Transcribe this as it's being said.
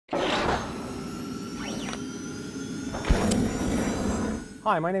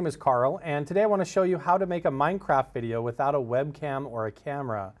Hi, my name is Carl, and today I want to show you how to make a Minecraft video without a webcam or a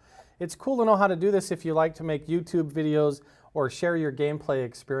camera. It's cool to know how to do this if you like to make YouTube videos or share your gameplay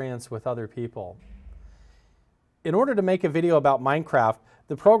experience with other people. In order to make a video about Minecraft,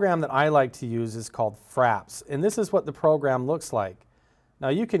 the program that I like to use is called Fraps, and this is what the program looks like. Now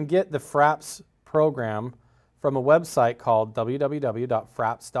you can get the Fraps program from a website called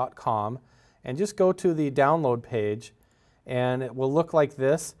www.fraps.com, and just go to the download page and it will look like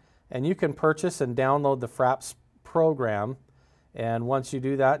this, and you can purchase and download the Fraps program, and once you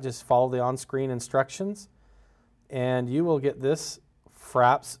do that, just follow the on-screen instructions and you will get this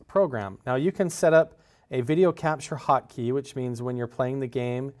Fraps program. Now you can set up a video capture hotkey, which means when you're playing the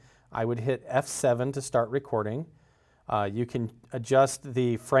game I would hit F7 to start recording. You can adjust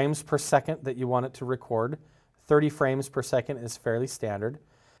the frames per second that you want it to record. 30 frames per second is fairly standard.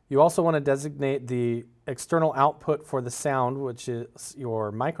 You also want to designate the external output for the sound, which is your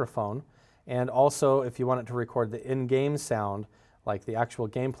microphone, and also if you want it to record the in-game sound, like the actual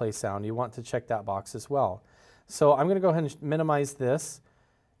gameplay sound, you want to check that box as well. So I'm going to go ahead and minimize this,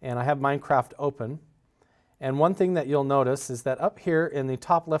 and I have Minecraft open. And one thing that you'll notice is that up here in the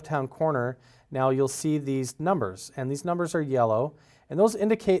top left-hand corner, now you'll see these numbers, and these numbers are yellow, and those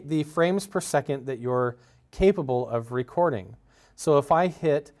indicate the frames per second that you're capable of recording. So if I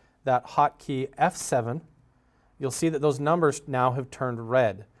hit that hotkey F7, you'll see that those numbers now have turned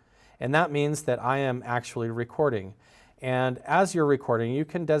red. And that means that I am actually recording. And as you're recording, you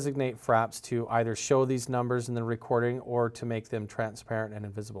can designate Fraps to either show these numbers in the recording or to make them transparent and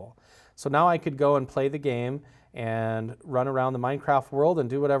invisible. So now I could go and play the game and run around the Minecraft world and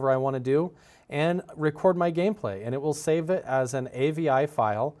do whatever I want to do and record my gameplay. And it will save it as an AVI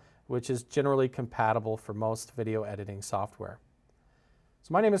file, which is generally compatible for most video editing software.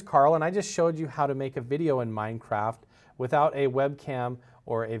 So my name is Carl, and I just showed you how to make a video in Minecraft without a webcam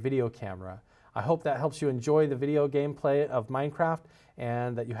or a video camera. I hope that helps you enjoy the video gameplay of Minecraft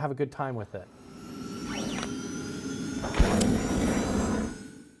and that you have a good time with it.